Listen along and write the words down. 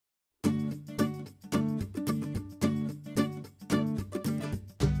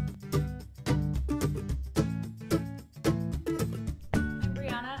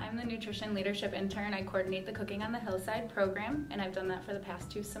Nutrition Leadership Intern. I coordinate the Cooking on the Hillside program, and I've done that for the past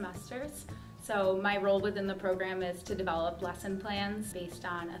 2 semesters. So my role within the program is to develop lesson plans based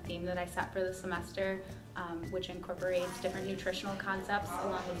on a theme that I set for the semester, which incorporates different nutritional concepts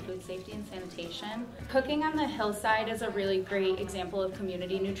along with food safety and sanitation. Cooking on the Hillside is a really great example of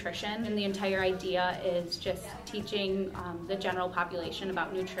community nutrition, and the entire idea is just teaching the general population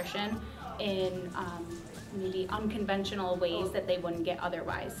about nutrition in maybe unconventional ways that they wouldn't get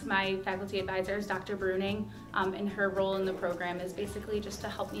otherwise. My faculty advisor is Dr. Bruening, and her role in the program is basically just to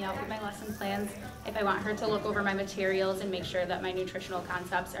help me out with my lesson plans. If I want her to look over my materials and make sure that my nutritional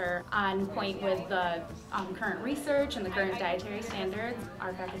concepts are on point with the current research and the current dietary standards,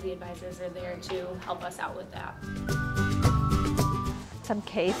 our faculty advisors are there to help us out with that. I'm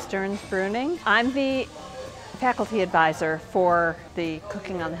Strearns Bruening. I'm the faculty advisor for the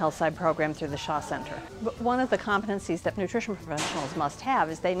Cooking on the Hillside program through the Shaw Center. But one of the competencies that nutrition professionals must have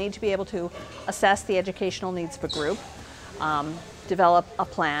is they need to be able to assess the educational needs of a group, develop a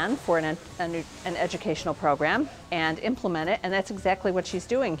plan for an educational program, and implement it, and that's exactly what she's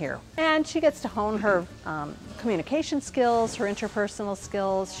doing here. And she gets to hone her communication skills, her interpersonal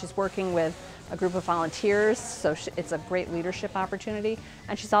skills. She's working with a group of volunteers, so it's a great leadership opportunity.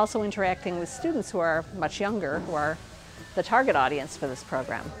 And she's also interacting with students who are much younger, who are the target audience for this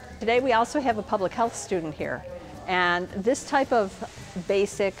program. Today we also have a public health student here, and this type of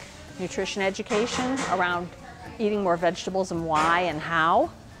basic nutrition education around eating more vegetables and why and how,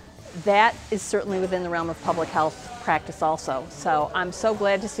 that is certainly within the realm of public health practice also. So I'm so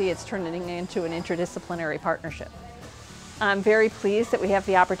glad to see it's turning into an interdisciplinary partnership. I'm very pleased that we have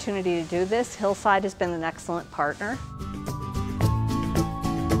the opportunity to do this. Hillside has been an excellent partner.